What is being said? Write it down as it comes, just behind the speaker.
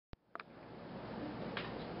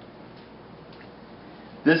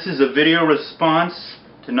This is a video response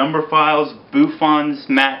to Numberphile's Buffon's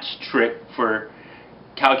match trick for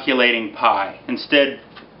calculating pi. Instead,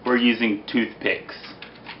 we're using toothpicks.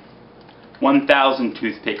 1,000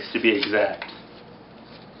 toothpicks to be exact.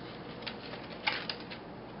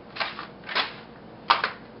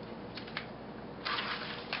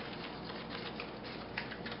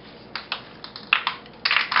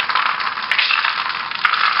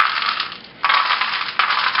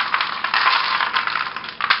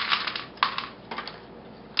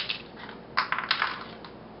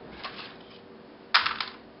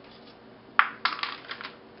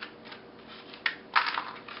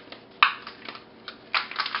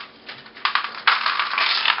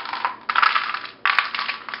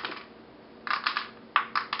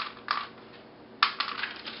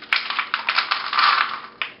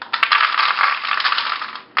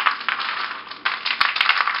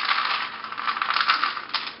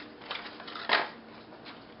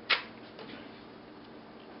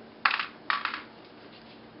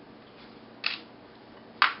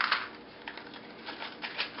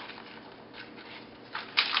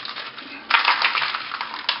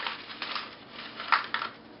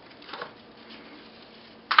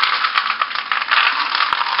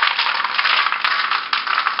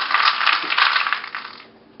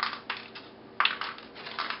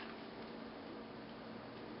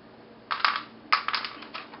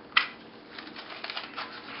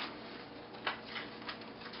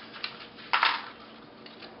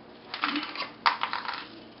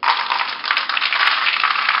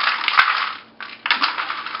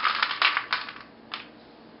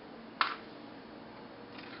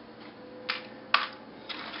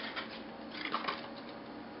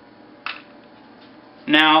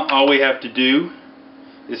 Now all we have to do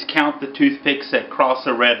is count the toothpicks that cross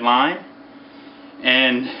a red line,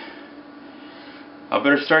 and I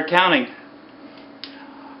better start counting.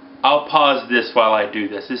 I'll pause this while I do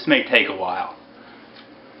this. This may take a while.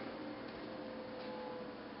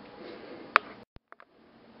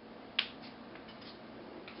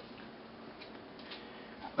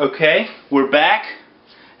 Okay, we're back.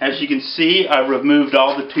 As you can see, I removed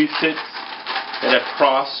all the toothpicks that have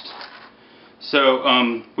crossed. So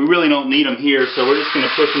we really don't need them here, so we're just going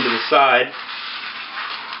to push them to the side.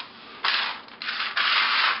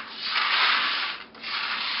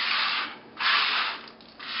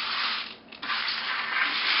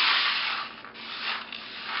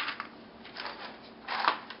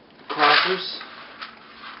 Crossers,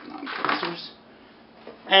 non-crossers.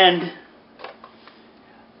 And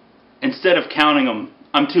instead of counting them,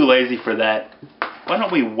 I'm too lazy for that. Why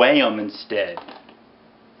don't we weigh them instead?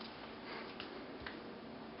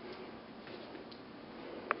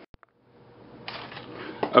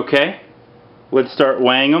 Okay, let's start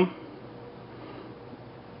weighing them.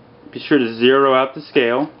 Be sure to zero out the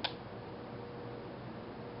scale.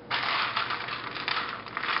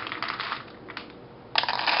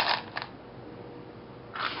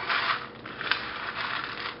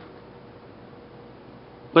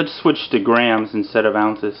 Let's switch to grams instead of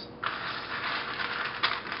ounces.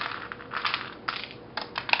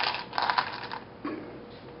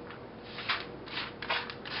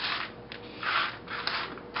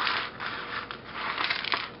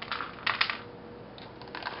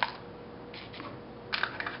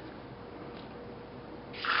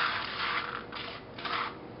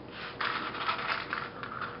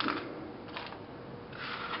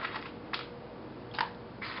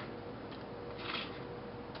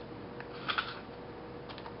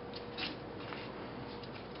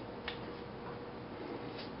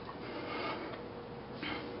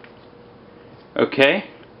 Okay,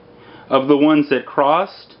 of the ones that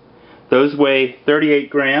crossed, those weigh 38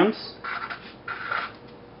 grams.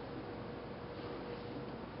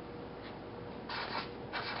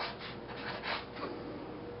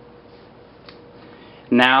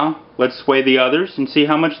 Now, let's weigh the others and see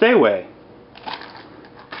how much they weigh.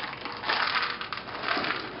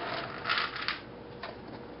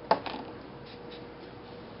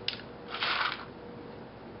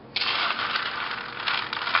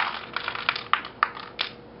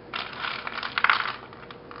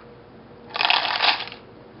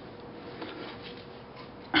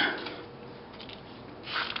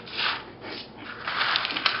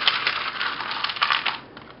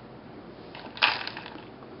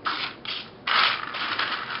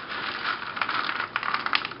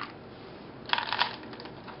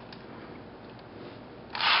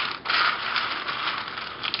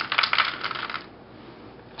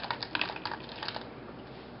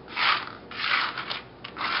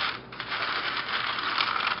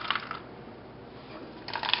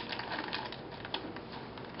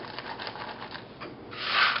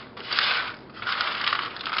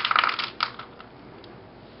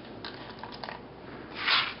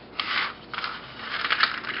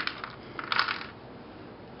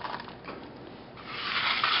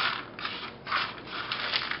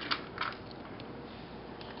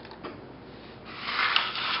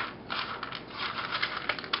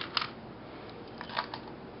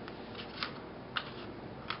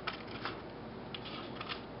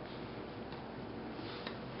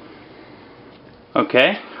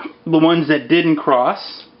 Okay, the ones that didn't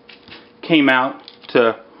cross came out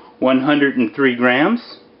to 103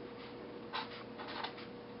 grams.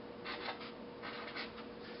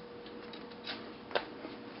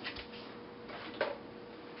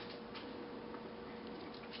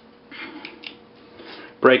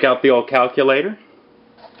 Break out the old calculator.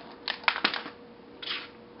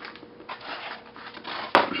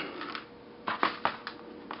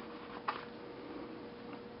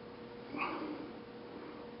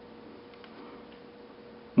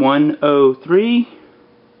 $103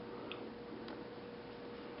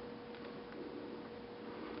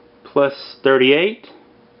 plus 38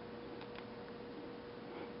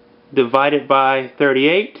 divided by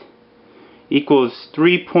 38 equals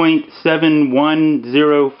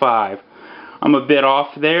 3.7105. I'm a bit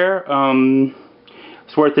off there.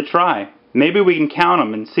 It's worth a try. Maybe we can count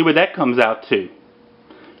them and see what that comes out to.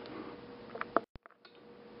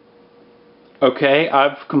 Okay,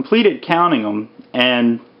 I've completed counting them,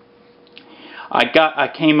 and I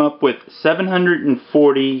came up with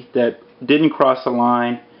 740 that didn't cross the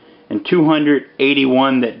line and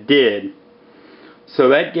 281 that did. So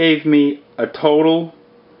that gave me a total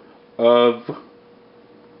of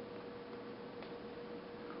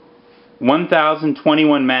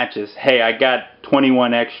 1,021 matches. Hey, I got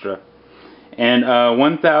 21 extra. And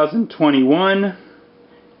 1,021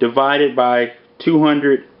 divided by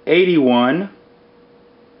 281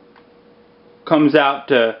 comes out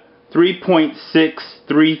to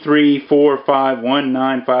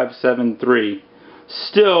 3.633451953.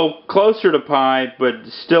 Still closer to pi, but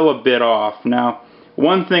still a bit off. Now,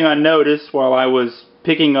 one thing I noticed while I was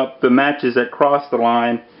picking up the matches that crossed the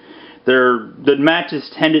line, the matches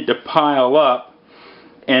tended to pile up,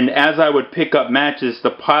 and as I would pick up matches,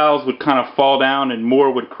 the piles would kind of fall down and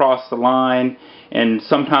more would cross the line, and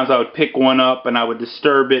sometimes I would pick one up and I would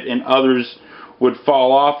disturb it and others would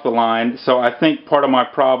fall off the line. So I think part of my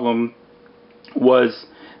problem was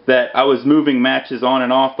that I was moving matches on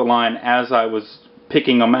and off the line as I was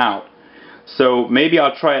picking them out. So maybe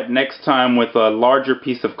I'll try it next time with a larger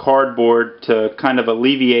piece of cardboard to kind of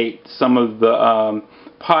alleviate some of the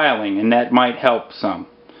piling, and that might help some.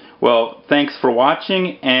 Well, thanks for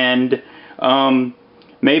watching, and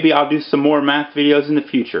maybe I'll do some more math videos in the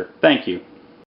future. Thank you.